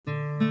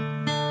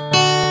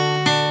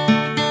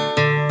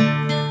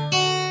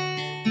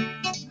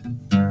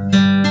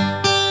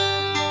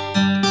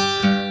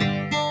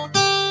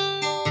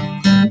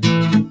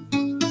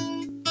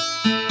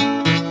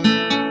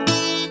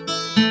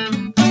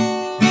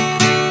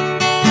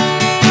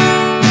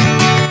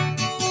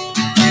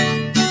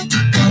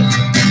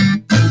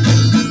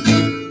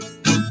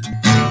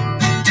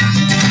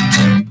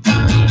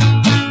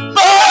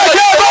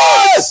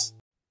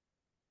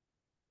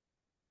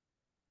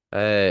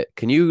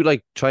Can you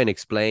like try and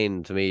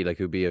explain to me like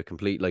who'd be a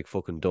complete like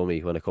fucking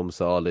dummy when it comes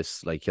to all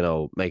this like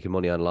making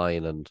money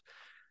online and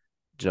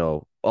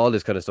all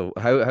this kind of stuff?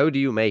 How do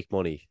you make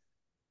money?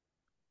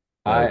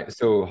 Like,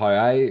 So how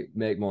I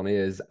make money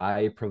is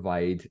I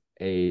provide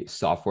a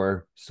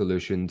software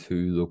solution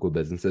to local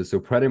businesses. So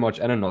pretty much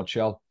in a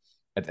nutshell,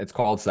 it's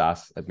called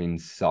SaaS. It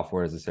means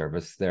software as a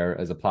service. There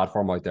is a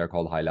platform out there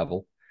called High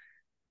Level.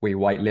 We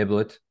white label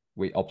it,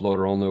 we upload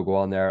our own logo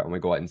on there, and we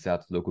go out and sell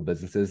to local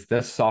businesses.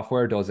 This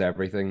software does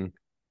everything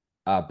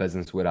a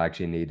business would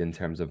actually need in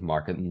terms of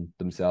marketing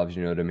themselves.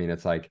 You know what I mean?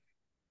 It's like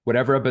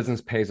whatever a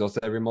business pays us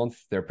every month,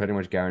 they're pretty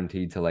much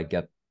guaranteed to like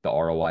get the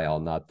ROI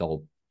on that.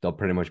 They'll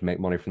pretty much make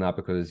money from that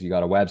because you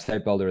got a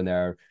website builder in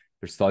there.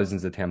 There's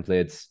thousands of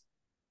templates.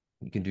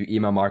 You can do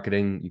email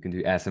marketing, you can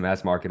do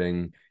SMS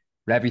marketing,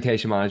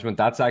 reputation management.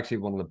 That's actually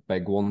one of the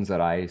big ones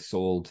that I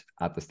sold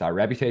at the start.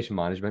 Reputation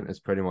management is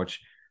pretty much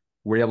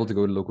we're able to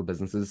go to local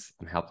businesses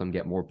and help them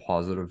get more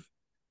positive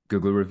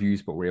Google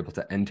reviews, but we're able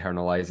to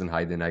internalize and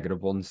hide the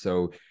negative ones.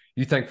 So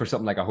you think for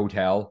something like a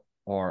hotel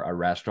or a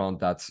restaurant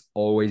that's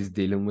always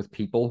dealing with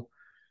people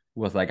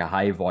with like a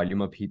high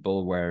volume of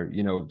people where,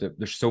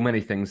 there's so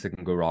many things that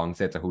can go wrong.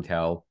 Say it's a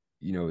hotel,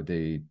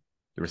 the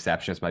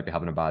receptionist might be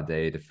having a bad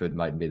day, the food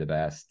mightn't be the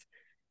best,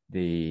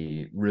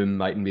 the room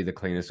mightn't be the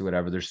cleanest or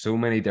whatever. There's so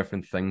many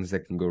different things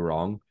that can go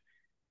wrong.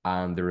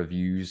 And the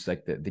reviews,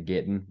 like the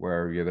gating,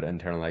 where you're able to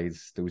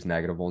internalize those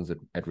negative ones,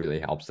 it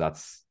really helps.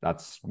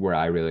 That's where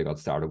I really got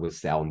started with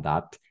selling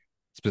that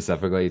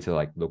specifically to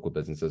like local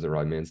businesses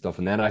around me and stuff.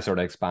 And then I sort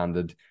of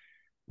expanded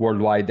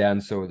worldwide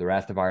then. So the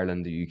rest of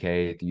Ireland, the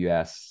UK, the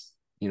US,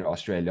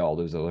 Australia, all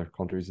those other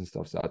countries and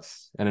stuff. So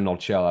that's in a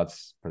nutshell,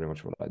 that's pretty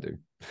much what I do.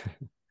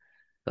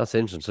 that's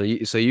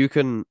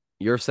interesting.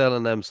 You're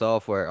selling them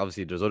software.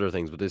 Obviously, there's other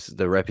things, but this is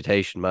the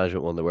reputation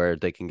management one where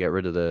they can get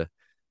rid of the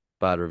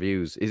bad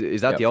reviews.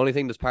 Is that the Yep. only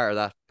thing that's part of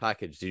that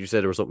package? Did you say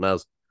there was something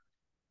else?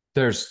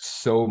 There's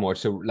so much.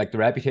 So like the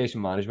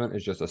reputation management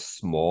is just a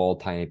small,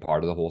 tiny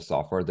part of the whole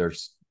software.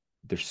 There's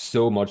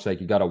so much.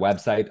 Like you got a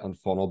website and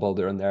funnel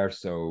builder in there,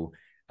 so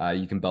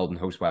you can build and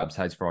host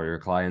websites for all your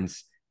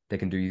clients. They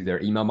can do their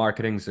email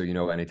marketing. So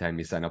anytime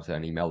you sign up to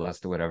an email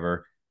list or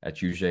whatever,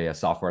 it's usually a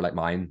software like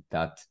mine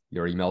that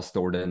your email's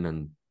stored in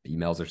and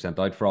emails are sent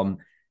out from.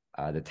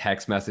 The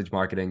text message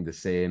marketing, the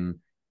same.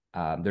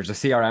 There's a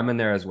CRM in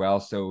there as well.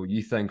 So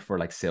you think for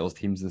like sales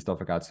teams and stuff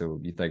like that. So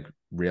you think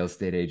real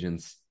estate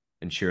agents,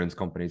 insurance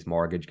companies,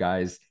 mortgage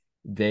guys,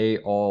 they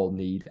all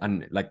need,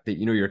 and like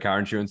your car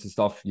insurance and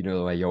stuff, you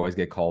always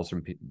get calls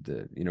from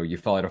people, you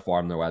fill out a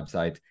form on their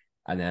website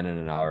and then in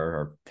an hour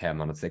or 10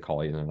 minutes they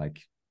call you and they're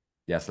like,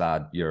 yes,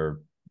 lad,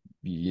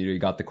 you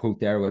got the quote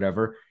there, or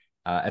whatever.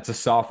 It's a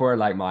software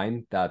like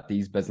mine that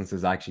these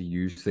businesses actually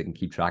use so they can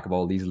keep track of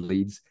all these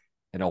leads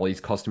and all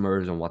these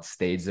customers and what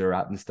stage they're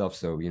at and stuff.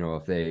 So,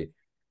 if they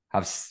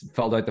have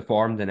filled out the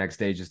form, the next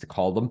stage is to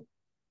call them,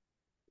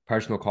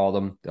 person will call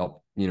them.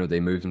 They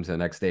move them to the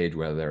next stage,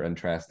 whether they're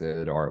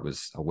interested or it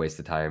was a waste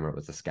of time or it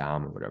was a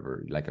scam or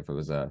whatever. Like if it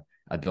was a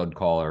dud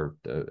call or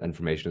the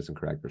information isn't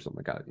correct or something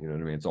like that. You know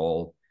what I mean? It's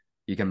all,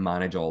 you can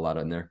manage all that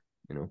in there,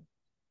 you know?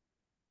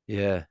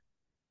 Yeah,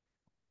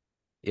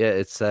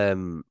 yeah.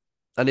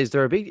 And is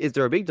there a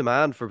big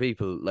demand for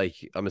people?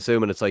 Like, I'm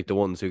assuming it's like the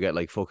ones who get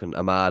like fucking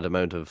a mad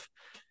amount of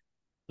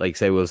like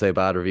say we'll say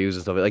bad reviews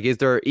and stuff. Like, is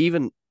there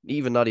even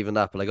not even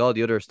that, but like all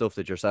the other stuff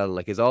that you're selling,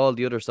 like is all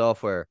the other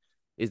software,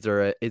 is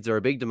there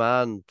a big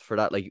demand for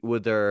that? Like,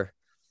 would there?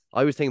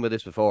 I was thinking about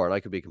this before, and I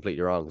could be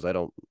completely wrong because I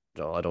don't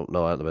know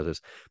anything about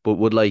this. But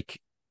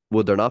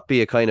would there not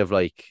be a kind of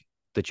like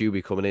that you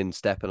be coming in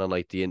stepping on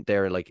like the in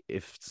there, like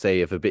if say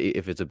if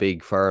it's a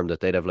big firm that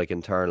they'd have like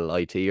internal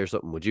IT or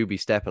something, would you be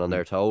stepping on Mhm.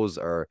 their toes,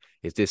 or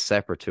is this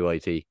separate to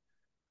IT?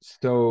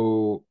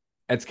 So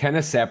it's kind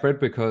of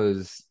separate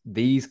because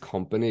these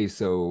companies,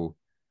 so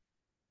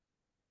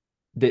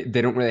they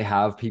don't really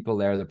have people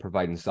there that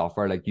providing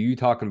software. Like you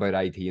talking about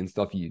IT and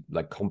stuff, you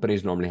like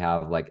companies normally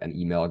have like an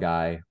email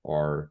guy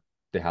or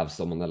they have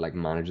someone that like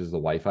manages the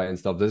Wi-Fi and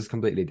stuff. This is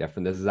completely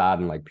different. This is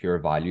adding like pure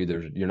value.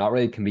 You're not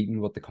really competing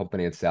with the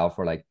company itself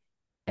or like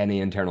any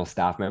internal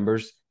staff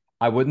members.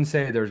 I wouldn't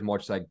say there's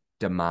much like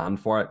demand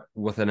for it.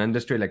 With an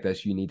industry like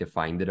this, you need to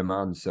find the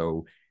demand.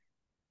 So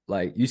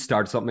like you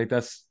start something like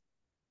this,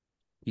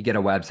 you get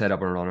a website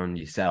up and running,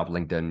 you set up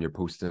LinkedIn, you're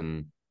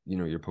posting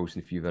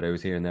a few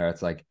videos here and there.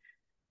 It's like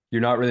you're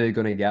not really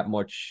going to get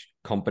much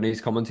companies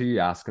coming to you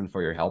asking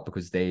for your help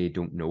because they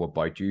don't know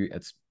about you.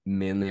 It's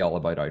mainly all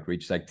about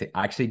outreach. Like to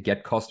actually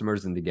get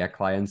customers and to get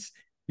clients,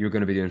 you're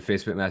going to be doing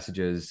Facebook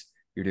messages,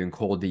 you're doing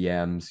cold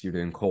DMs, you're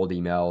doing cold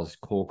emails,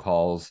 cold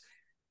calls.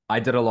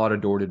 I did a lot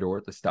of door to door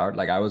at the start.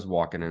 Like I was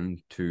walking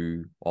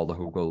into all the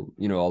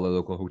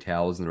local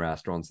hotels and the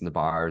restaurants and the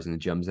bars and the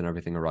gyms and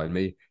everything around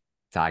me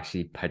to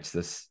actually pitch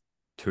this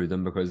to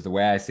them because the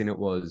way I seen it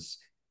was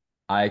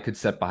I could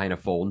sit behind a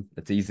phone.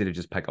 It's easy to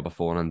just pick up a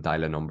phone and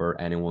dial a number.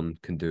 Anyone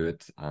can do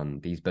it.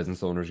 And these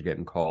business owners are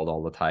getting called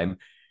all the time.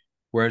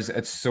 Whereas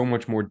it's so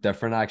much more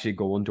different actually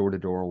going door to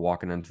door and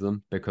walking into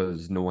them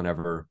because no one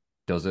ever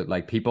does it.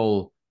 Like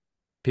people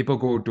People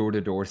go door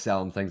to door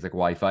selling things like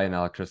Wi-Fi and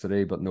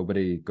electricity, but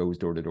nobody goes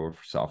door to door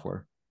for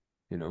software,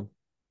 you know?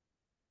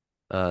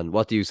 And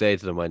what do you say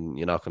to them when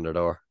you knock on their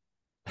door?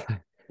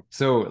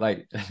 So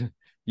like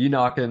you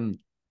knocking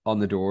on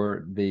the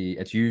door,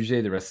 it's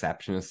usually the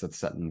receptionist that's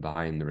sitting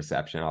behind the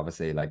reception.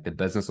 Obviously, like the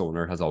business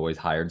owner has always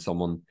hired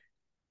someone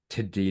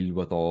to deal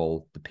with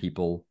all the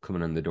people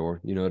coming in the door.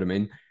 You know what I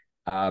mean?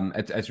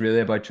 It's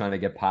really about trying to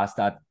get past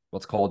that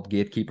what's called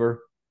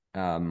gatekeeper.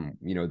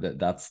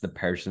 That's the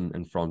person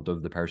in front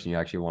of the person you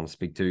actually want to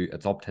speak to.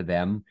 It's up to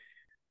them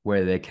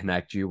where they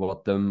connect you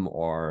with them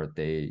or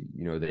they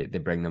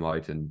bring them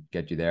out and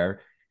get you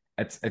there.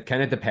 It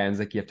kind of depends.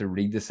 Like you have to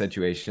read the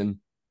situation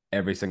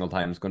every single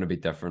time. It's going to be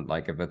different.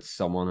 Like if it's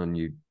someone and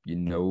you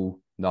know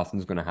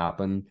nothing's going to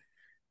happen,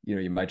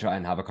 you might try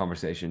and have a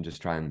conversation,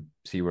 just try and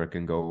see where it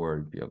can go,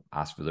 or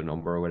ask for their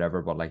number or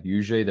whatever. But like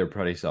usually they're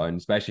pretty sound,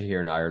 especially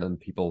here in Ireland.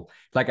 People,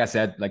 like I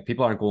said, like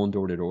people aren't going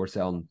door to door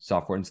selling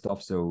software and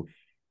stuff, so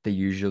they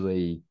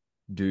usually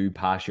do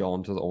pass you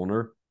on to the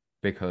owner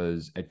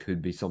because it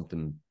could be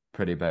something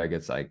pretty big.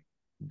 It's like,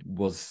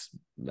 was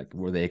like,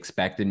 were they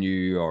expecting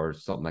you or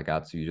something like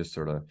that? So you just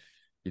sort of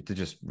you have to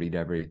just read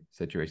every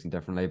situation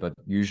differently. But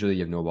usually you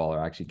have no bother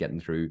actually getting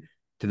through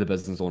to the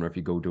business owner if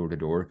you go door to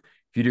door.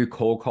 If you do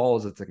cold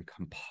calls, it's like a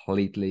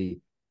completely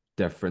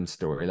different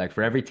story. Like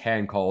for every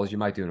 10 calls you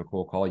might do in a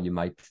cold call, you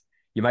mightn't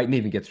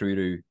even get through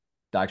to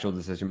the actual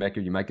decision maker.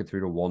 You might get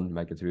through to one, you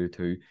might get through to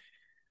two.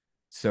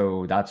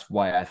 So that's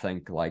why I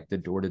think like the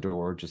door to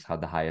door just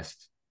had the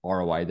highest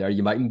ROI there.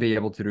 You mightn't be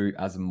able to do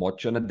as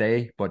much in a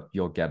day, but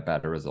you'll get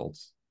better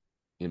results,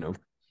 you know?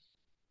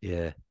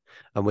 Yeah.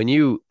 And when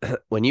you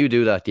when you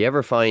do that, do you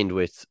ever find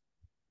with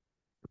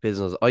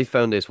business? I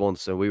found this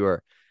once, and we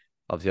were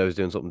obviously I was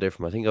doing something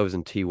different. I think I was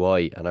in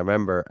TY, and I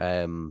remember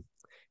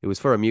it was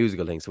for a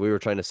musical thing. So we were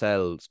trying to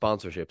sell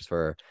sponsorships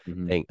for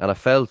Mm-hmm. thing, and I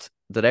felt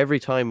that every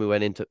time we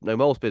went into now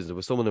most business,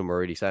 with some of them were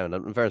really sound,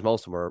 and in fairness,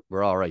 most of them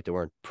were all right. They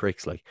weren't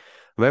pricks. Like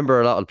I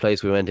remember a lot of the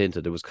place we went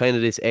into, there was kind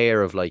of this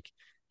air of like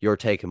you're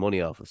taking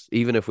money off us,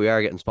 even if we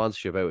are getting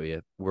sponsorship out of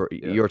you,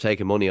 Yeah. you're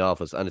taking money off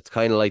us, and it's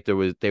kind of like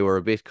they were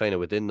a bit kind of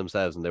within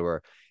themselves, and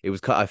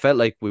I felt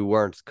like we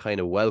weren't kind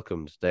of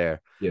welcomed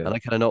there, Yeah. and I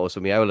kind of noticed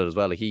with my outlet as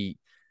well. Like he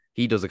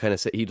does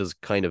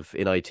kind of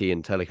in IT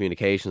and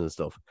telecommunications and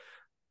stuff.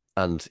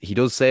 And he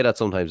does say that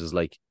sometimes is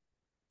like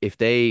if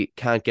they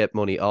can't get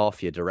money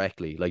off you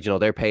directly, like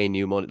they're paying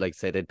you money, like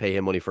say they'd pay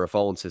him money for a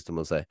phone system,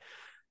 we'll say.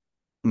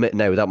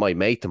 Now that might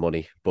make the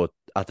money, but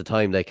at the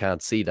time they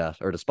can't see that,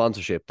 or the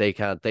sponsorship,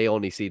 they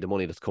only see the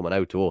money that's coming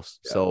out to us.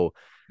 Yeah. So well,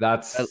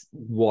 That's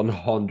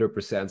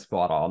 100%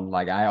 spot on.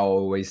 Like I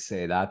always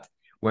say that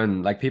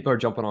when like people are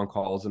jumping on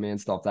calls with me and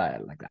stuff,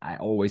 that like I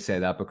always say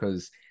that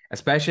because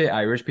especially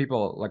Irish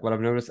people, like what I've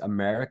noticed,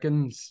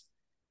 Americans,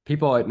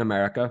 people out in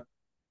America,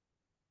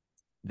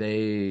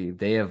 they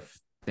have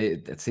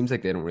it seems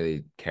like they don't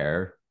really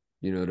care.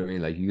 You know what I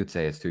mean? Like you could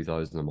say it's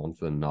 2,000 a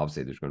month, and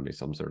obviously there's going to be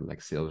some sort of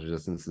like sales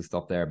resistance and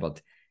stuff there,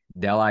 but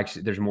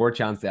there's more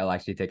chance they'll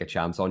actually take a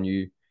chance on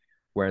you.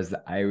 Whereas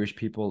the Irish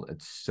people,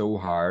 it's so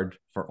hard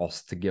for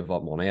us to give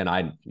up money.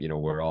 And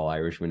we're all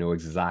Irish. We know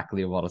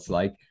exactly what it's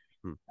like.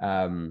 hmm,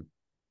 Um,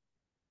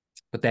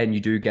 but then you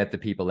do get the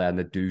people then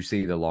that do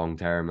see the long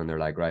term and they're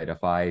like, right,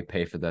 if I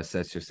pay for this,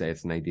 let's just say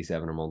it's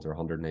 97 a month or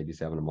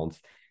 187 a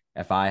month.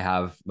 If I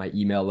have my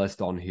email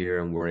list on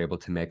here and we're able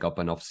to make up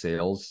enough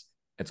sales,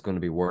 it's going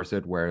to be worth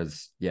it.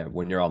 Whereas, yeah,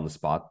 when you're on the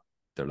spot,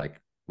 they're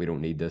like, we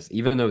don't need this.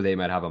 Even though they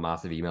might have a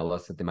massive email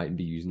list that they mightn't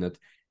be using it,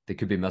 they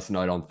could be missing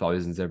out on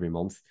thousands every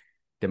month.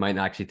 They might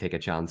actually take a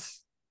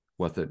chance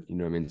with it. You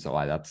know what I mean? So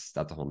that's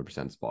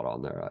 100% spot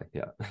on there.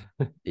 Yeah.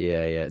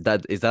 yeah.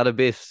 That is that a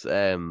bit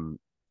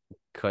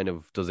kind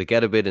of does it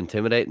get a bit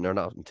intimidating or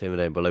not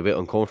intimidating, but a bit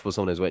uncomfortable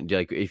sometimes when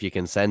like if you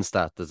can sense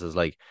that this is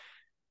like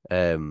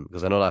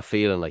because I know that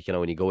feeling like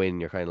when you go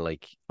in you're kind of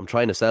like I'm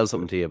trying to sell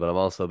something to you but I'm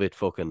also a bit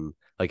fucking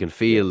I can Yeah.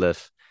 feel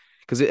that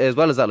because as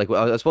well as that like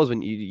I suppose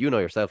when you know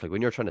yourself like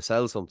when you're trying to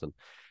sell something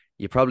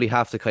you probably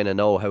have to kind of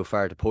know how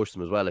far to push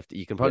them as well if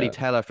you can probably Yeah.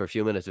 tell after a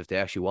few minutes if they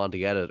actually want to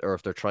get it or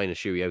if they're trying to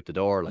shoo you out the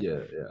door like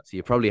Yeah. Yeah. so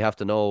you probably have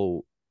to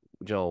know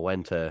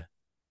when to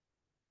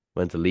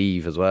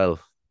leave as well.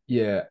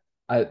 Yeah,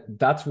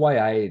 that's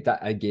why that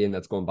again,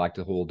 that's going back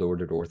to the whole door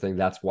to door thing.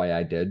 That's why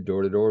I did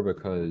door to door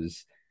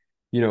because,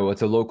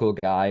 it's a local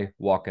guy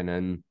walking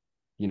in.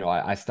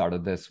 I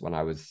started this when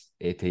I was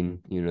 18,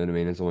 you know what I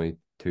mean? It's only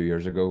 2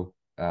 years ago.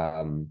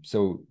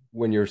 So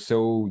when you're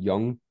so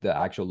young, the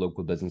actual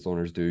local business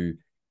owners do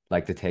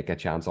like to take a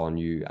chance on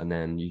you, and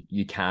then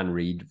you can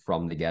read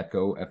from the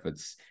get-go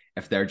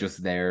if they're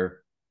just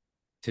there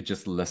to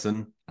just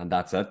listen and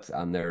that's it,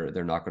 and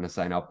they're not going to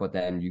sign up, but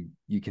then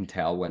you can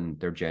tell when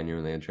they're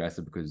genuinely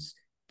interested because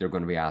they're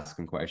going to be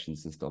asking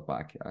questions and stuff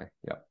back.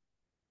 Yeah,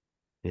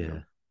 you Yeah.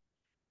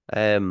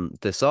 know.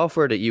 The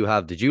software that you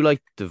have, did you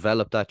like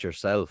develop that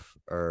yourself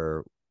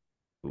or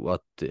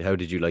what? How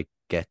did you like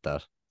get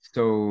that?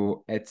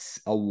 So it's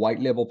a white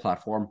label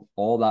platform.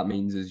 All that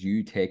means is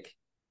you take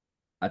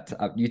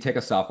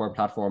a software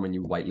platform and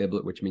you white label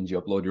it, which means you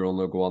upload your own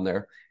logo on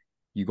there.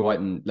 You go out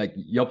and like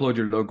you upload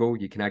your logo,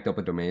 you connect up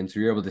a domain, so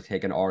you're able to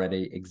take an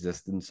already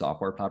existing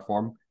software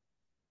platform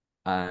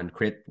and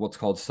create what's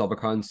called sub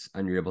accounts,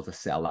 and you're able to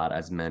sell that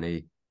as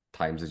many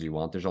times as you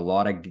want. There's a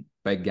lot of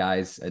big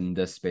guys in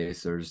this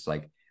space. There's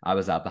like I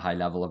was at the high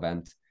level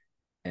event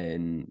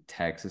in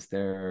Texas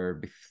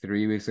there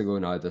 3 weeks ago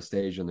now at this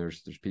stage, and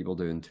there's people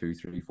doing two,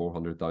 three,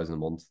 400,000 a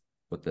month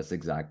with this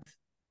exact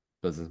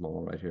business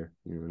model right here.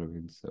 You know what I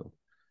mean? So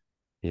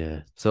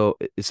Yeah. So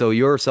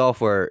your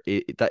software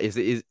that is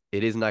it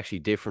isn't actually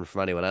different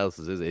from anyone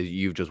else's, is it?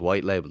 You've just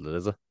white labeled it,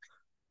 is it?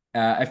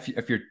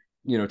 if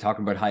you're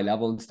talking about high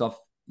level and stuff,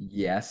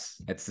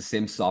 yes, it's the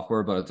same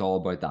software, but it's all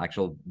about the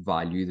actual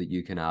value that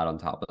you can add on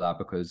top of that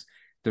because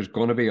there's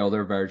going to be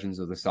other versions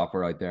of the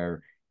software out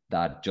there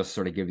that just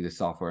sort of give you the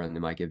software and they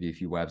might give you a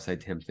few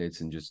website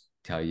templates and just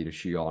tell you to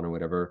shoe on or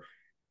whatever.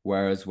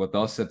 Whereas with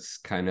us, it's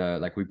kind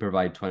of like we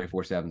provide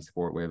 24/7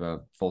 support. We have a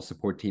full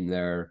support team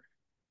there.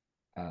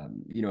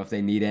 If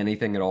they need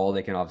anything at all,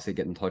 they can obviously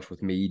get in touch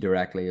with me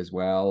directly as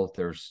well.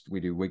 We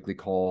do weekly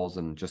calls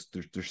and just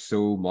there's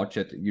so much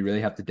that you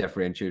really have to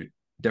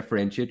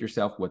differentiate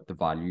yourself with the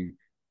value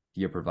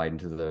you're providing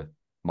to the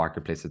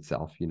marketplace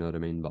itself. You know what I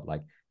mean? But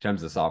like in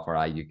terms of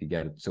software, you could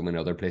get it so many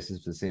other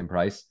places for the same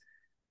price,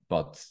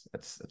 but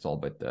it's all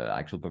about the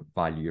actual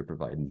value you're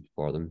providing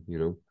for them.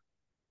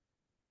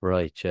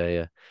 Right, yeah,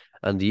 yeah.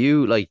 And do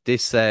you like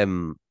this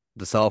the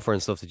software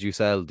and stuff that you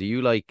sell, do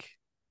you like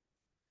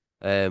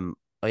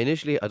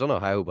I don't know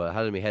how, but I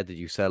had in my head that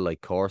you sell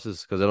like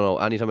courses because I don't know.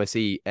 Anytime I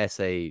see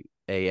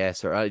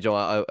SaaS or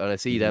and I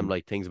see them Mm-hmm.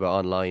 like things about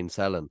online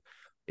selling,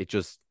 I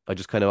just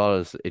kind of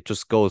honest, it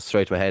just goes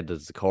straight to my head that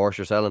it's a course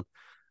you're selling.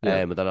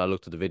 Yeah. But then I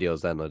looked at the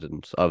videos. Then I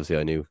didn't. Obviously,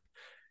 I knew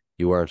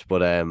you weren't.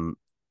 But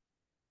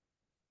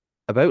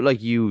about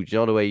like you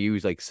know the way you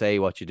like say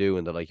what you do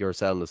and that like you're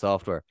selling the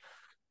software.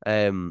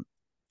 Um,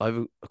 I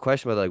have a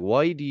question about like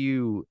why do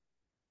you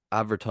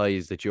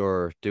advertise that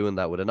you're doing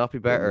that? Would it not be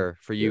Promoting it. better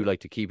for you Yeah.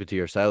 like to keep it to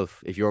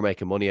yourself if you're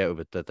making money out of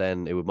it? That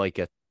then it might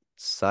get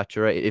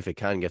saturated if it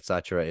can get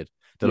saturated.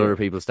 That Yeah. other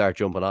people start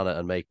jumping on it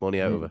and make money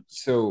out of it.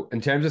 So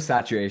in terms of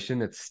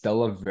saturation, it's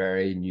still a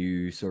very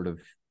new sort of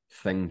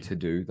thing to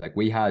do. Like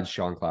we had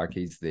Sean Clark,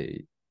 he's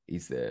the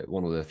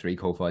one of the three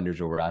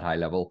co-founders over at High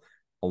Level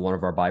on one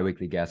of our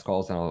bi-weekly guest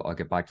calls, and I'll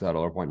get back to that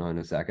other point now in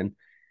a second.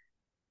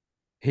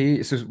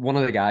 So one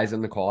of the guys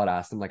in the call had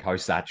asked him like how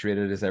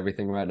saturated is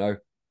everything right now.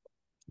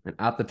 And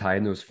at the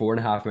time, there was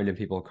 4.5 million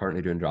people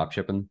currently doing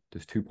dropshipping.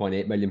 There's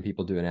 2.8 million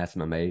people doing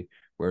SMMA,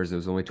 whereas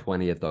there's only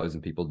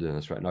 28,000 people doing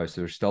this right now.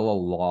 So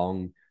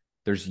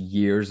there's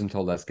years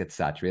until this gets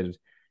saturated.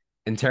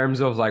 In terms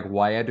of like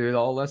why I do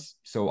all this,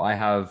 so I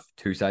have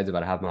two sides of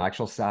it. I have my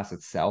actual SaaS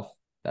itself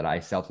that I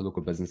sell to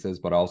local businesses,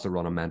 but I also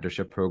run a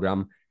mentorship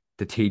program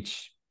to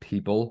teach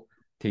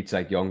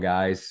like young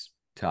guys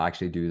to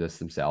actually do this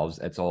themselves.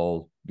 It's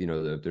all,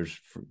 there's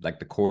like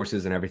the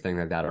courses and everything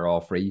like that are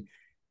all free.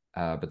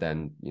 But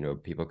then,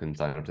 people can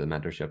sign up to the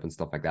mentorship and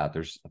stuff like that.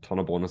 There's a ton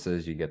of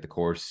bonuses. You get the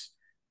course,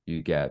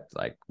 you get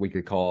like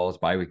weekly calls,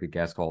 bi-weekly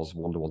guest calls,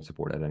 one-to-one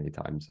support at any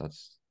time. So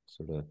that's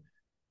sort of,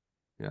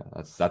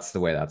 yeah, that's the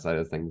way that side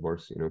of things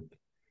works.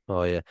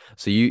 Oh yeah.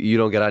 So you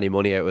don't get any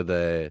money out of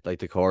the like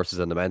the courses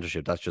and the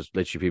mentorship. That's just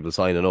literally people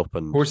signing up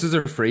and Courses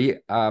are free.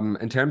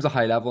 In terms of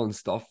high level and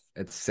stuff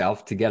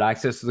itself, to get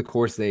access to the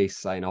course, they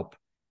sign up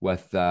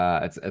with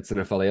it's an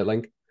affiliate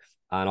link.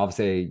 And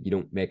obviously you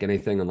don't make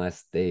anything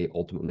unless they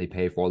ultimately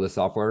pay for the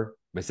software.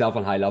 Myself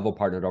and High Level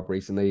partnered up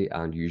recently,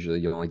 and usually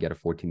you only get a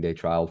 14-day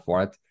trial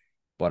for it.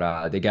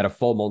 But they get a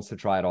full month to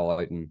try it all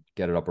out and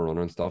get it up and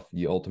running and stuff.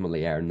 You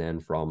ultimately earn then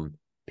from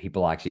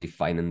people actually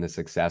finding the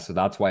success. So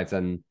that's why it's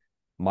in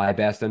my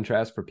best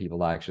interest for people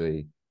to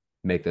actually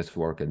make this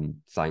work and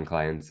sign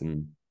clients.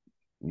 And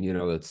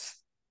it's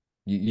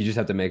you just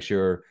have to make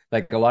sure,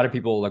 like a lot of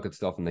people look at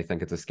stuff and they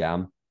think it's a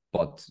scam,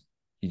 but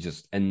you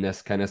just in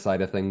this kind of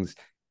side of things,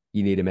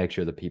 you need to make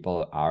sure that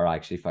people are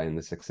actually finding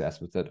the success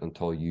with it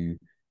until you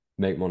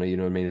make money. You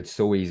know what I mean? It's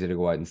so easy to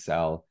go out and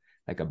sell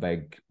like a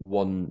big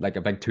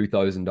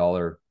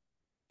 $2,000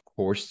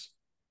 course,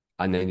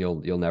 and then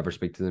you'll never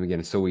speak to them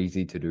again. It's so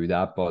easy to do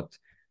that, but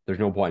there's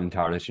no point in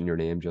tarnishing your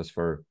name just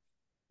for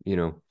you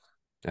know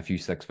a few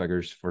six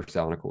figures for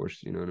selling a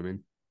course. You know what I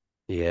mean?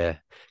 yeah.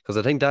 Because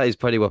I think that is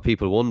probably what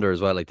people wonder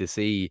as well. Like they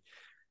see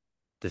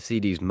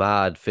these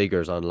mad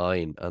figures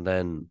online and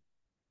then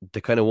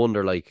they kind of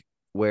wonder like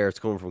where it's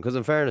coming from. Because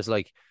in fairness,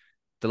 like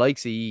the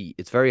likes of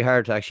it's very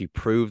hard to actually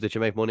prove that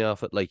you make money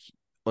off it. Like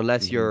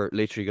unless Mm-hmm. you're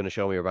literally going to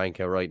show me your bank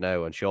account right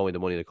now and show me the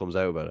money that comes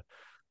out about it.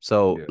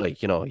 So Yeah,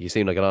 like you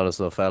seem like an honest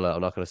enough fella.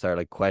 I'm not going to start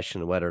like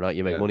questioning whether or not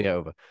you make yeah. money out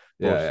of it.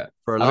 Yeah, But yeah.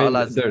 for a I lot of mean,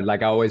 lads, they're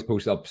like I always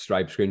post up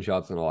Stripe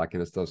screenshots and all that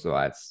kind of stuff. So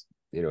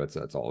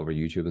it's all over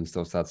YouTube and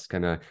stuff. So that's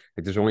kind of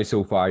like there's only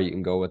so far you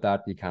can go with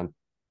that. You can't,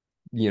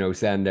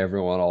 send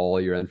everyone all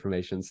your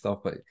information and stuff.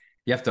 But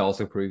you have to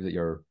also prove that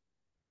you're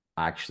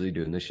actually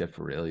doing this shit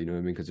for real. You know what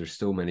I mean? Because there's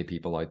so many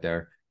people out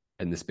there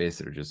in the space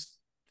that are just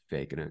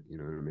faking it. You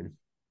know what I mean?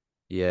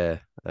 yeah.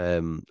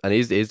 And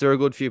is there a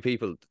good few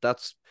people?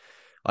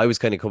 I was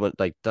kind of coming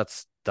like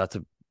that's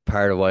a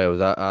part of why I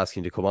was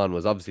asking to come on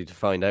was obviously to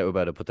find out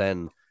about it, but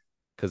then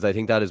because I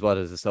think that is what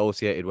is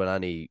associated with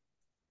any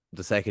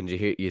the second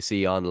you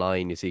see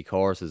online, you see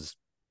courses,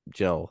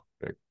 you know,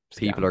 Like,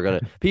 people scam. are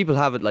gonna people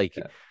have it like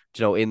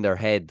Yeah. in their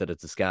head that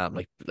it's a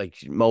scam, like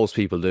most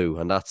people do,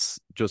 and that's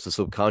just a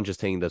subconscious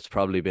thing that's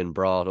probably been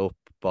brought up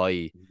by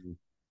Mhm.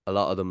 a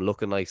lot of them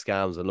looking like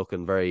scams and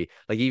looking very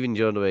like even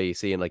the way you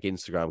see in like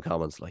Instagram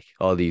comments, like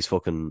all these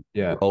fucking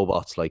Yeah.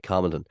 robots like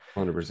commenting.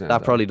 100%.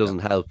 That probably Yeah. doesn't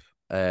help.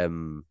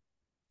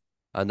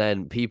 And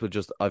then people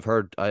just I've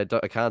heard I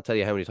can't tell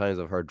you how many times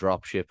I've heard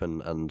drop ship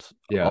and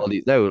Yeah. all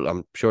these now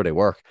I'm sure they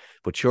work,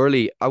 but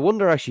surely I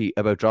wonder actually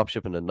about drop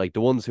shipping and like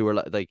the ones who are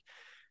like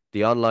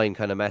the online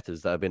kind of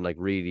methods that have been like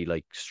really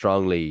like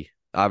strongly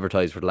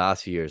advertised for the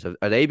last few years.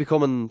 Are they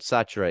becoming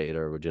saturated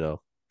or would you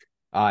know?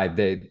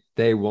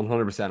 They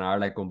 100% are,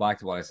 like, going back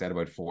to what I said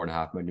about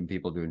 4.5 million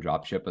people doing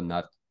drop shipping.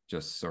 That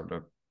just sort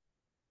of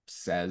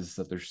says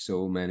that there's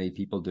so many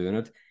people doing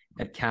it.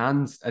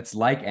 It's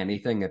like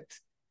anything.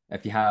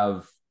 If you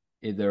have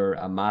either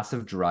a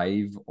massive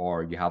drive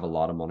or you have a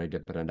lot of money to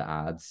put into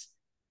ads,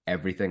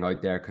 everything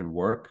out there can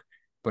work.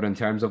 But in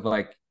terms of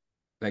like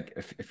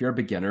if you're a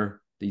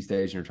beginner these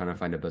days and you're trying to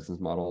find a business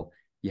model,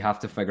 you have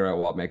to figure out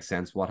what makes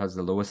sense, what has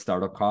the lowest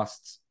startup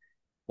costs,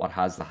 what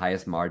has the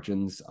highest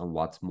margins, and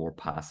what's more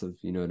passive.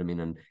 You know what I mean?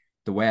 And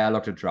the way I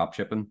looked at drop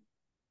shipping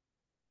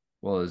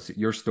was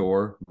your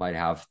store might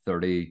have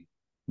 30,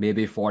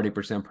 maybe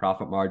 40%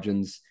 profit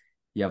margins.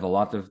 You have a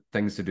lot of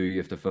things to do. You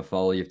have to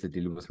fulfill, you have to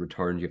deal with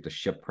returns, you have to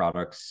ship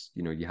products,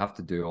 you have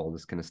to do all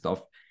this kind of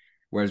stuff.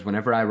 Whereas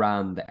whenever I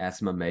ran the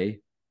SMMA,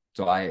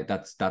 so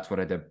that's what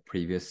I did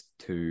previous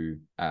to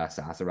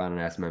SaaS. I ran an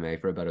SMMA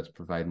for a bit. It's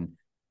providing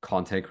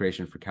content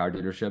creation for car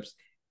dealerships.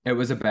 It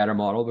was a better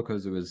model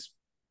because it was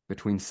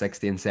between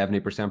 60 and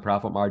 70%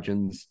 profit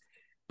margins.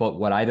 But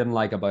what I didn't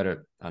like about it,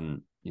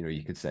 and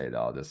you could say,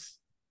 oh, this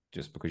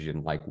just because you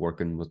didn't like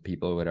working with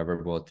people or whatever,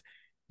 but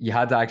you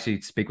had to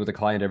actually speak with the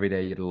client every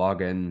day. You'd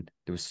log in.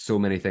 There was so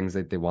many things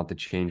that they want to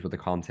change with the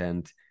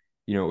content.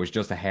 It was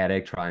just a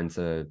headache trying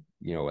to,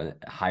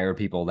 hire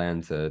people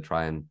then to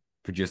try and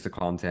produce the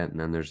content. And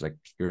then there's like,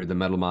 you're the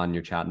middleman,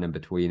 you're chatting in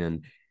between,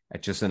 and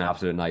it's just an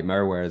absolute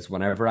nightmare. Whereas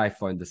whenever I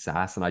found the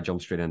SaaS and I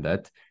jumped straight into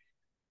it,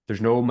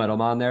 there's no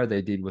middleman there.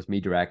 They deal with me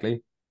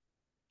directly.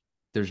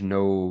 There's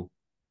no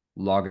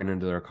logging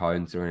into their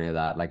accounts or any of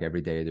that. Like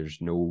every day, there's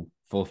no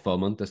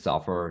fulfillment. The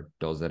software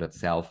does it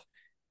itself.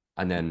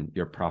 And then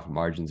your profit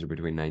margins are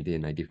between 90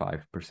 and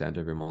 95%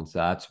 every month. So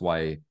that's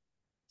why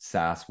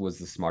SaaS was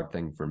the smart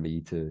thing for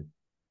me to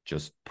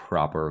just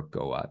proper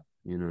go at.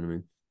 You know what I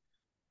mean?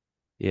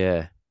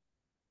 Yeah.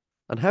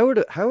 And how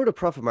are the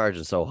profit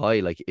margins so high?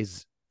 Like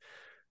is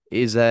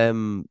is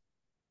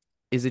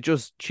it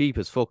just cheap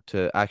as fuck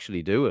to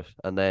actually do it?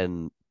 And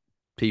then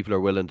people are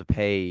willing to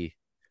pay.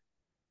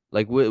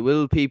 Like,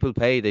 will people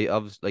pay? They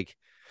obviously like.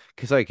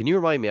 Sorry, can you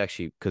remind me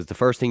actually? Because the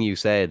first thing you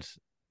said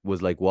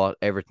was like what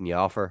everything you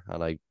offer,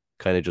 and I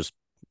kind of just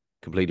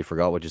completely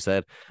forgot what you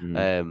said.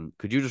 Mm.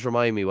 Could you just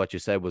remind me what you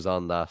said was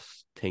on that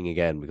thing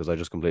again? Because I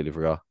just completely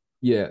forgot.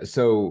 Yeah.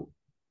 So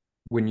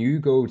when you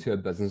go to a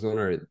business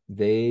owner,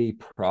 they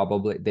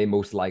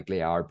most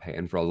likely are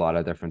paying for a lot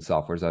of different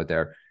softwares out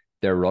there.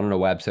 They're running a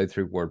website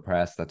through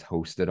WordPress that's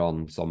hosted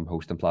on some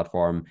hosting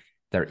platform.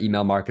 Their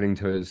email marketing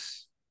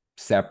tools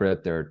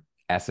separate, their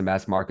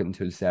SMS marketing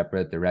tools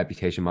separate, their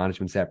reputation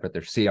management separate,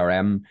 their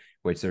CRM,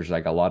 which there's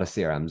like a lot of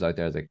CRMs out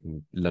there that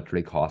can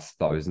literally cost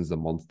thousands a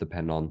month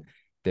depending on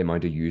the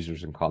amount of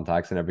users and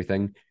contacts and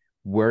everything.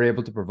 We're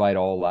able to provide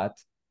all that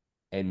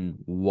in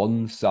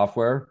one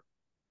software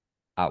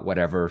at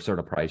whatever sort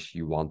of price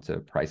you want to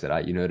price it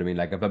at. You know what I mean?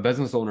 Like if a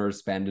business owner is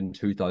spending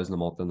 2,000 a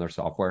month on their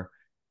software,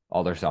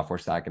 all their software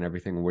stack and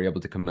everything, we're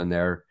able to come in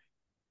there,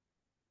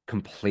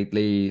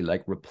 completely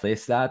like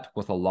replace that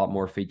with a lot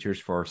more features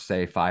for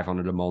say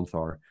 500 a month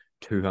or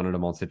 200 a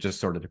month. It just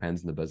sort of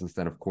depends on the business.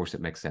 Then of course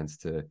it makes sense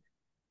to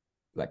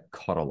like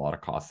cut a lot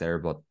of costs there,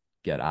 but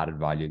get added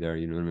value there.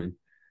 You know what I mean?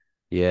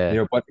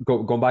 Yeah, But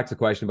going back to the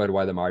question about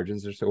why the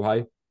margins are so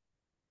high,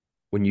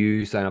 when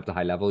you sign up to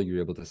high level,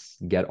 you're able to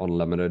get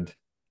unlimited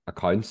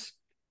accounts.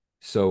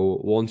 So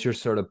once you're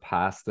sort of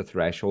past the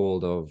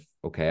threshold of,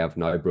 okay, I've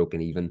now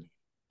broken even,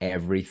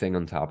 everything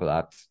on top of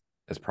that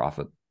is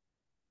profit,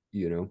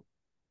 you know?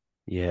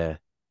 yeah.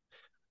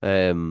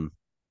 Um,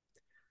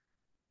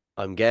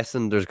 I'm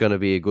guessing there's going to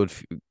be a good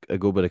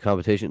bit of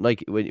competition.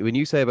 Like when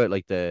you say about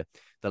like the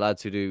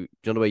lads who do, you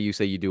know the way you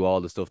say you do all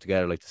the stuff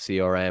together, like the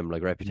CRM,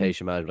 like Mhm.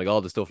 reputation management, like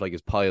all the stuff like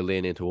is piled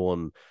in into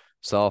one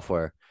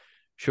software.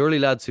 Surely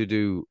lads who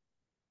do,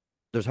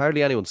 there's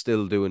hardly anyone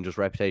still doing just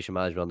reputation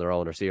management on their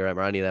own or CRM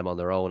or any of them on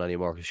their own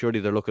anymore. 'Cause surely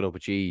they're looking up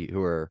at you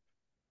who are,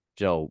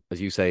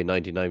 as you say,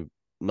 90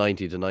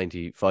 to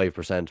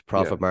 95% Yeah.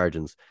 profit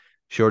margins.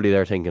 Surely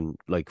they're thinking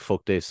like,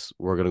 fuck this,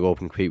 we're gonna go up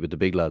and compete with the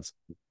big lads.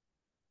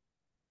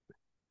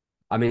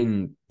 I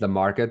mean, the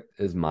market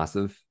is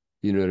massive.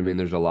 You know what I mean?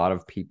 There's a lot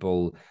of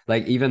people,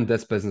 like even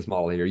this business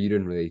model here, you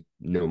didn't really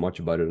know much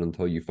about it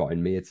until you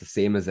found me. It's the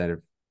same as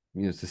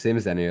it's the same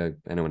as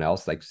anyone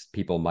else. Like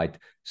people might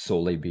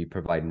solely be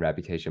providing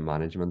reputation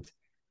management,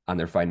 and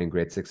they're finding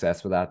great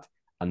success with that,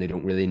 and they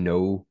don't really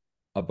know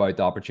about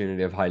the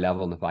opportunity of high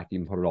level and the fact you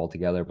can put it all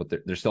together, but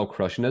they're still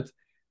crushing it.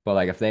 But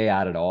like if they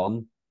added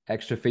on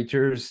extra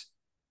features,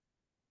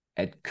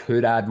 it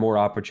could add more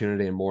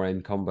opportunity and more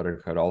income, but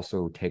it could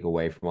also take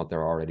away from what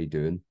they're already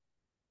doing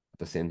at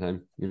the same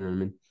time. You know what I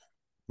mean?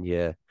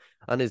 Yeah.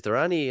 And is there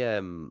any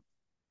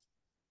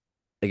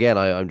again,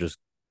 I'm just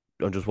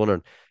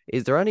wondering,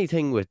 is there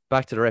anything with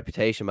back to the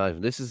reputation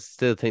management? This is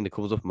still a thing that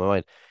comes up in my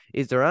mind.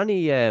 Is there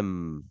any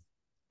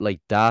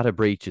like data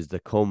breaches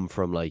that come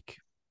from like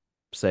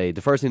say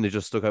the first thing that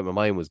just stuck out in my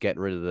mind was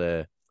getting rid of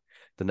the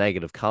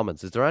negative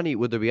comments. Is there any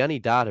would there be any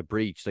data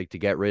breach like to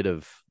get rid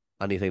of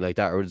anything like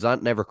that? Or does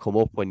that never come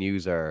up when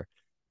user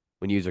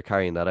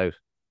carrying that out?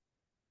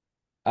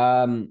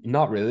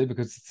 Not really,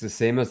 because it's the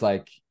same as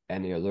like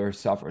any other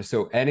software.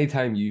 So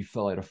anytime you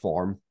fill out a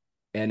form,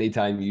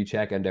 anytime you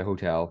check into a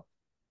hotel,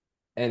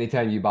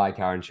 anytime you buy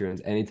car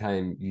insurance,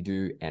 anytime you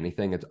do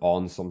anything, it's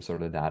on some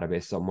sort of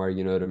database somewhere.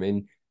 You know what I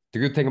mean? The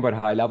good thing about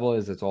high level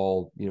is it's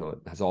all,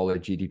 it has all the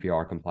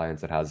GDPR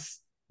compliance. It has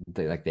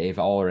they've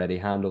already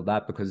handled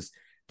that because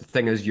the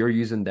thing is you're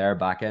using their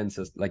backend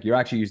system, like you're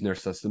actually using their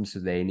system, so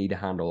they need to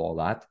handle all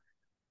that.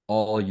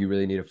 All you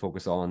really need to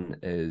focus on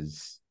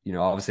is,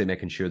 obviously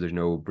making sure there's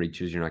no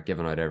breaches, you're not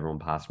giving out everyone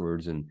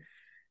passwords and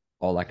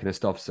all that kind of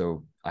stuff.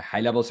 So a high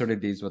level sort of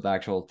deals with the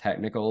actual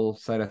technical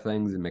side of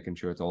things and making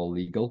sure it's all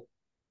legal,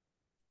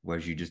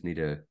 whereas you just need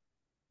to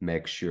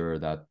make sure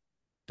that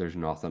there's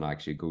nothing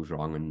actually goes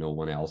wrong and no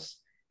one else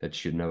that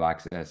shouldn't have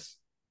access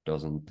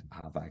doesn't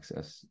have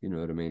access. You know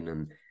what I mean?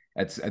 And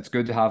it's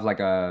good to have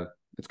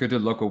it's good to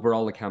look over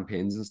all the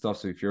campaigns and stuff.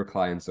 So if your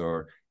clients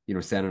are,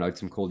 sending out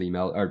some cold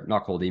email or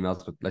not cold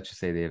emails, but let's just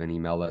say they have an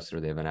email list or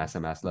they have an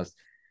SMS list,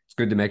 it's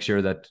good to make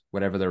sure that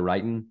whatever they're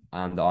writing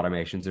and the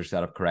automations are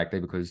set up correctly,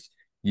 because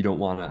you don't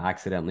want to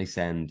accidentally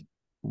send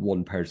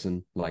one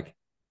person like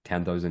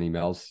 10,000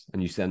 emails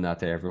and you send that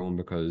to everyone,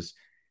 because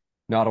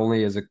not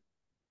only is it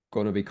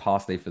going to be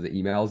costly for the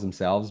emails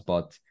themselves,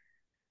 but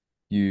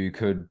you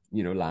could,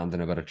 land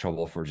in a bit of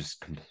trouble for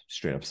just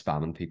straight up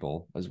spamming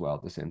people as well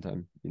at the same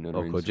time. You know what I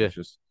Oh, mean? could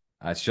So you?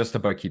 it's just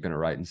about keeping it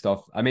right and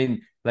stuff. I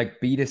mean, like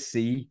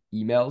B2C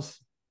emails.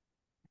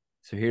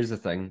 So here's the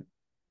thing.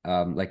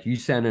 Like you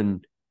send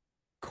in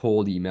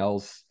cold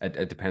emails,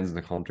 it depends on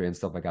the country and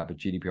stuff like that, but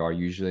GDPR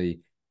usually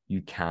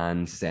you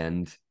can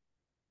send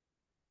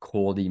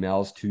cold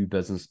emails to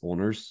business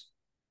owners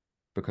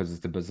because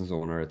it's the business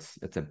owner. It's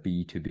a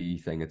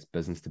B2B thing. It's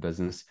business to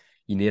business.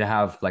 You need to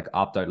have like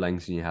opt out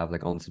links and you have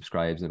like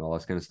unsubscribes and all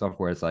this kind of stuff.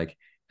 Where it's like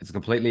it's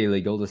completely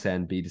illegal to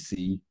send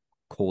B2C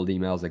cold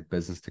emails like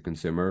business to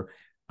consumer.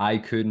 I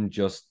couldn't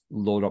just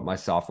load up my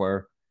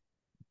software,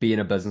 being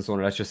a business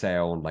owner. Let's just say I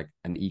own like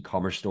an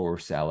e-commerce store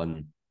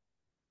selling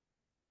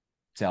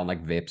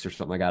like vapes or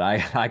something like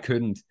that. I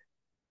couldn't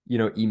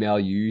email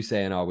you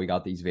saying, "Oh, we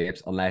got these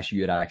vapes," unless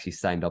you had actually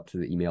signed up to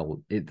the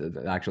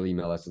actual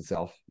email list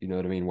itself. You know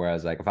what I mean?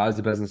 Whereas, like, if I was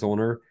a business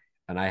owner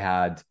and I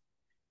had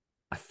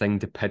a thing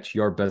to pitch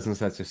your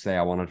business, let's just say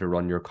I wanted to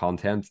run your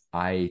content,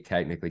 I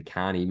technically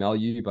can email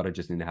you, but I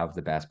just need to have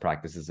the best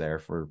practices there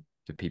for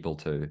the people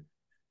to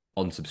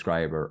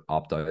unsubscribe or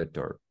opt out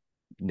or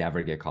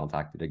never get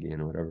contacted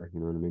again or whatever. You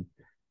know what I mean?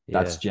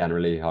 That's Yeah.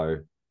 generally how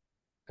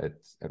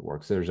it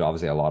works. There's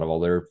obviously a lot of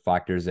other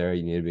factors there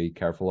you need to be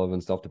careful of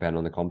and stuff, depending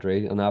on the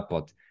country and that.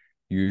 But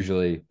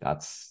usually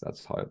that's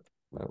how it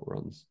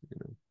runs.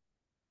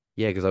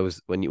 Yeah, because I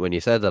was when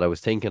you said that I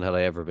was thinking had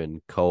I ever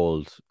been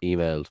cold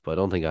emailed, but I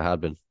don't think I had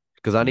been.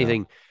 Because No.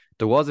 anything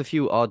there was a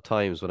few odd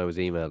times when I was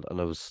emailed and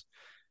I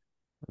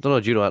don't know,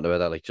 do you know anything about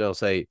that? Like,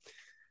 say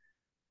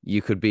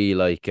you could be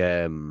like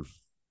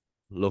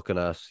looking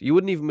at you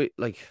wouldn't even be,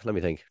 like let me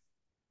think.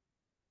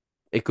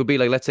 It could be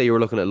like let's say you were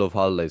looking at Love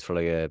Holidays for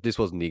like a this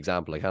wasn't the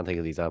example, I can't think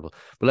of the example.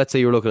 But let's say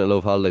you were looking at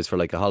Love Holidays for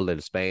like a holiday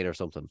to Spain or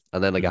something,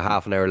 and then like a Mm-hmm.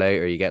 half an hour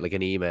later you get like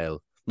an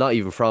email, not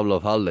even from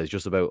Love Holidays,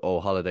 just about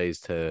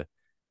holidays to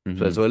so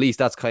Mm-hmm. at least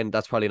that's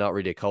probably not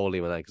really a cold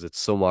email because it's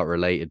somewhat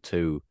related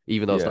to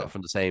even though it's Yeah. not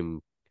from the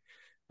same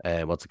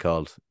what's it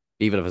called?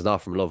 Even if it's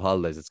not from Love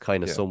Holidays, it's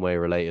kind of Yeah. some way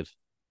related.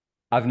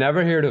 I've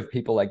never heard of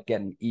people like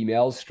getting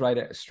emails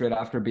straight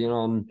after being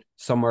on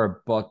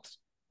somewhere, but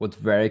what's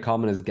very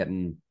common is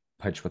getting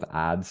pitched with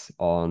ads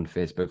on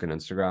Facebook and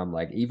Instagram.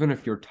 Like even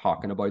if you're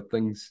talking about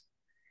things,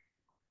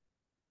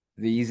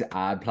 these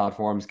ad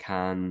platforms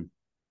can,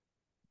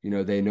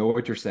 they know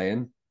what you're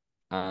saying.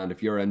 And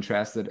if you're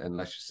interested, and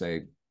let's just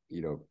say,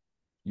 you know,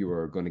 you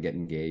were going to get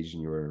engaged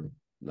and you were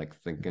like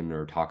thinking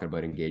or talking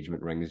about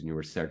engagement rings and you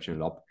were searching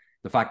it up.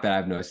 The fact that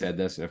I've now said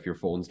this, if your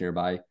phone's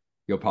nearby,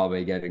 you'll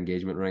probably get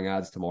engagement ring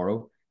ads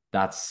tomorrow.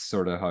 That's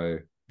sort of how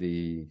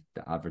the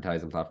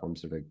advertising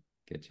platforms sort of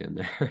get you in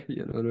there.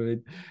 You know what I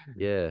mean?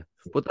 Yeah,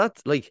 but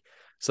that's like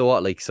so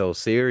what like so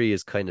Siri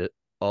is kind of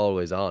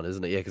always on,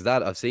 isn't it? Yeah, because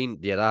that I've seen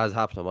yeah that has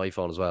happened on my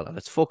phone as well, and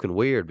it's fucking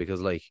weird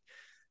because like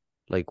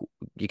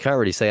you can't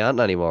really say anything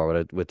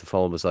anymore with the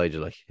phone beside you.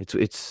 Like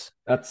it's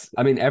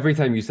I mean, every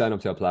time you sign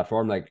up to a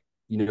platform, like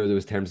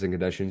those terms and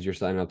conditions you're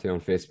signing up to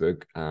on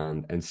Facebook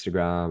and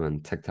Instagram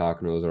and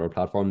TikTok and those other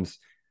platforms.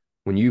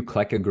 When you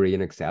click agree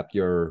and accept,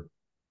 you're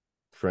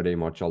pretty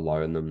much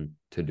allowing them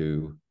to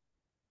do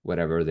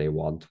whatever they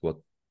want with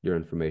your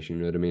information.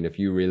 You know what I mean? If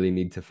you really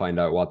need to find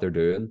out what they're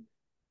doing,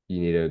 you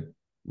need to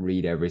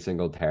read every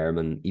single term.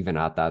 And even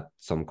at that,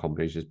 some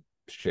companies just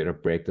straight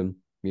up break them.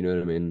 You know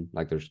what I mean?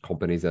 Like there's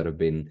companies that have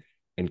been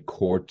in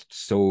court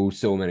so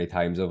many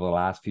times over the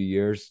last few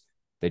years.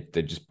 They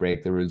just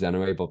break the rules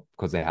anyway, but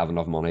because they have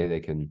enough money, they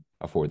can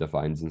afford the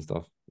fines and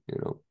stuff, you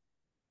know.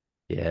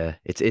 Yeah,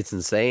 it's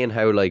insane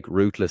how like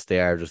ruthless they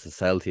are just to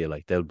sell to you.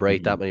 Like they'll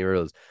break that Mm-hmm. many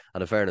rules.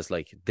 And in fairness,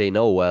 like they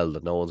know well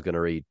that no one's gonna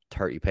read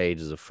 30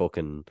 pages of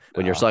fucking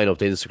when you're Uh, signing up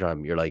to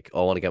Instagram, you're like,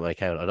 oh, I want to get my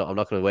account. I'm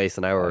not gonna waste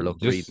an hour you look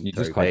just reading you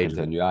just 30 click pages.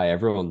 continue. Aye,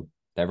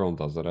 everyone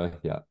does it.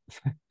 Yeah.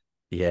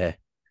 Yeah.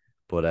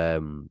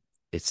 But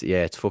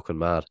it's fucking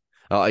mad.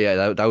 Oh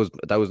yeah, that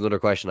was another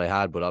question I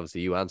had, but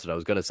obviously you answered. I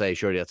was gonna say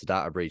surely that's a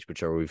data breach, but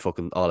sure we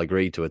fucking all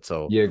agreed to it,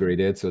 so You agreed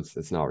it, so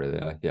it's not really.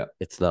 Yeah.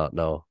 it's not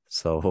no.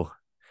 So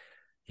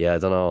yeah, I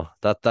don't know.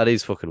 That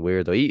is fucking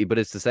weird though. But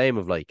it's the same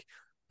of like,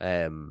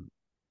 um,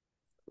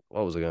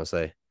 what was I gonna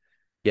say?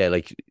 Yeah,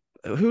 like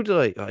who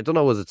did I don't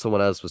know, was it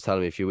someone else was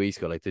telling me a few weeks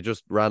ago, like they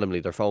just randomly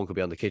their phone could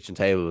be on the kitchen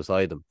table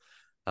beside them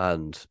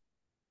and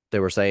they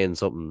were saying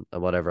something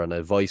and whatever and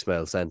a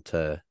voicemail sent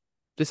to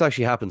this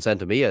actually happened sent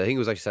to me. I think it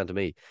was actually sent to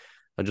me.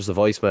 And just a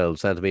voicemail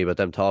sent to me about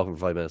them talking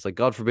for 5 minutes. Like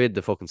God forbid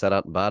they fucking said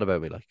anything bad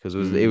about me. Like because it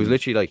was Mm,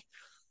 literally like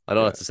I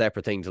know yeah. that's a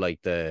separate thing to like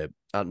the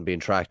anything being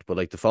tracked, but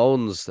like the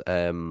phones,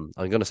 I'm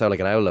gonna sound like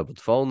an owl, but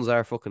the phones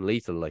are fucking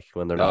lethal, like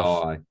when they're not,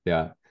 Oh,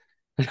 yeah.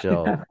 you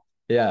know.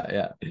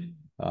 Yeah.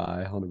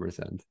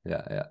 100%.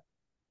 Yeah.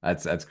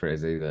 That's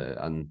crazy.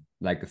 And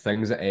like the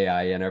things that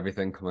AI and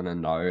everything coming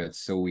in now, it's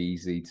so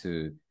easy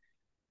to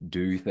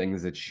do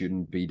things that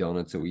shouldn't be done.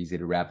 It's so easy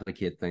to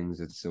replicate things.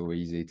 It's so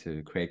easy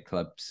to create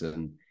clips.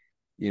 And,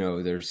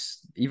 there's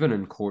even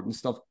in court and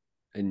stuff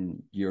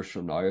in years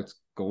from now, it's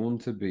going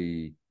to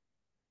be,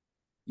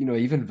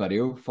 even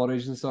video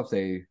footage and stuff,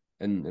 in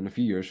a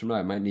few years from now,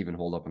 it mightn't even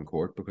hold up in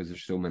court because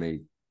there's so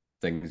many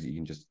things that you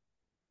can just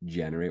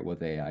generate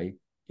with AI.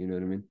 You know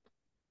what I mean?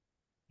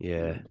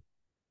 Yeah.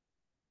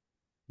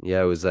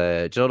 Yeah, it was do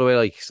you know the way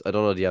like I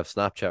don't know do you have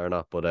Snapchat or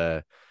not, but do you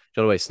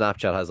know the way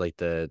Snapchat has like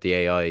the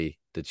AI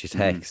that you Mm-hmm.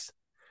 text.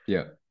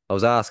 Yeah. I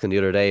was asking the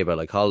other day about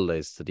like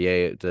holidays to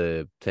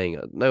the thing.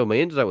 No, my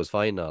internet was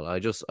fine now. I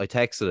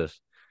texted it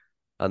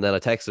and then I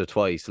texted it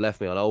twice,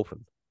 left me on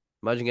open.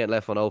 Imagine getting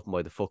left on open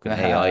by the fucking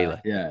AI,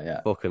 like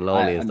Yeah. fucking I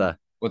lonely as and that.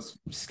 what's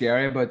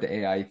scary about the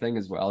AI thing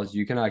as well is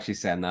you can actually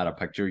send that a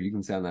picture. You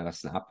can send that a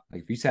snap.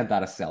 Like if you sent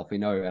that a selfie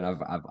now, and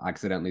I've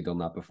accidentally done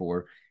that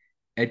before,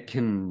 it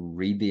can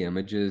read the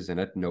images and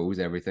it knows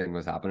everything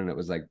was happening. It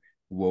was like,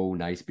 whoa,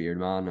 nice beard,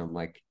 man. I'm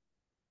like,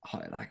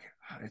 like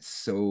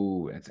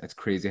it's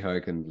crazy how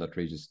it can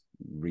literally just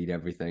read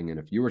everything. And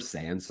if you were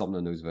saying something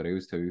in those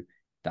videos too,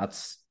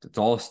 it's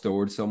all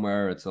stored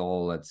somewhere. It's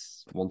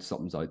once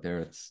something's out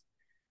there, it's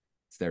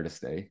there to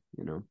stay.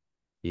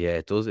 Yeah,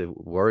 it does. It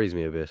worries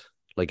me a bit.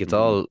 Like it's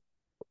Mm-hmm.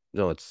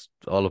 all it's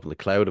all up in the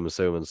cloud. I'm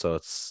assuming, so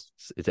it's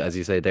as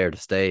you say there to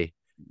stay.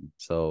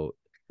 So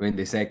I mean,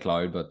 they say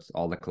cloud, but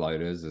all the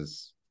cloud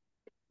is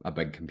a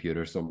big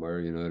computer somewhere.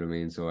 You know what I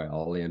mean? So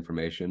all the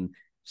information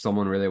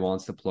someone really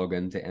wants to plug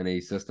into any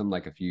system,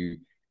 like if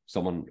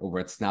someone over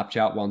at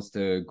Snapchat wants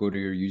to go to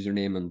your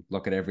username and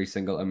look at every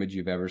single image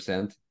you've ever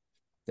sent,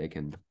 they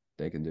can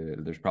they can do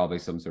it. There's probably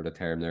some sort of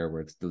term there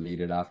where it's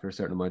deleted after a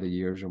certain amount of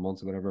years or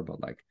months or whatever, but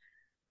like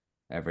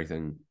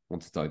everything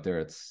once it's out there,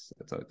 it's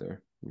out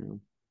there.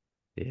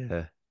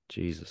 yeah,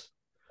 Jesus.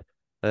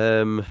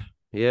 Um,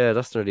 yeah,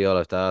 that's nearly all I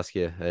have to ask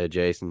you,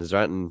 Jason. Is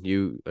there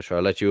anything sure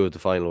I'll let you have the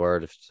final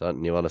word if there's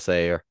anything you want to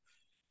say or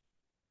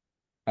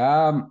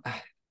Um,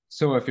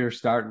 so if you're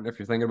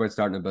thinking about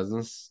starting a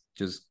business,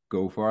 just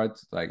go for it.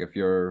 Like if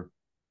you're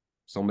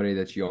somebody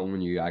that's young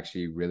and you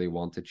actually really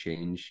want to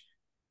change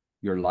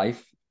your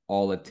life,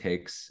 all it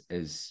takes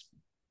is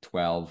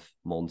 12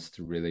 months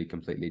to really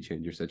completely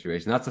change your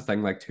situation. That's the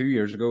thing. Like 2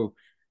 years ago,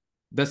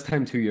 this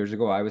time 2 years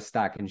ago, I was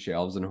stacking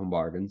shelves in home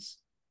bargains.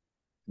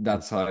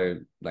 That's how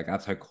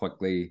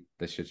quickly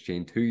this shit's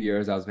changed. 2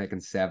 years, I was making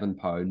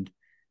 £7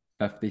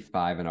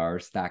 55 an hour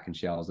stacking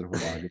shelves in home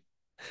bargains.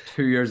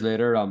 2 years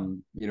later,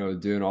 I'm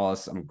doing all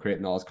this, I'm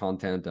creating all this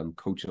content, I'm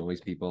coaching all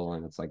these people,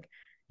 and it's like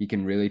you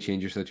can really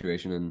change your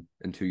situation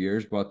in 2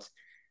 years. But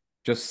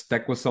just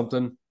stick with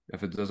something.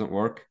 If it doesn't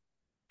work,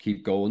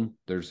 keep going.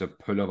 There's a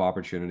pool of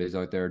opportunities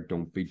out there.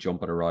 Don't be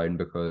jumping around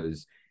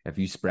because if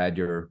you spread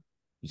your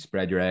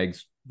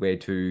eggs way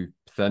too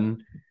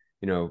thin,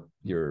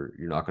 you're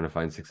not going to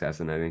find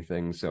success in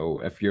anything. So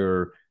if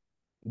you're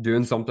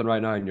doing something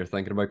right now and you're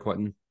thinking about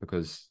quitting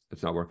because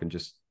it's not working,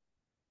 just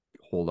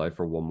hold out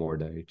for one more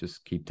day.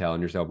 Just keep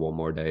telling yourself one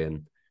more day,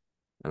 and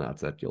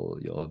that's it. You'll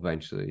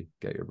eventually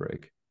get your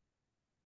break.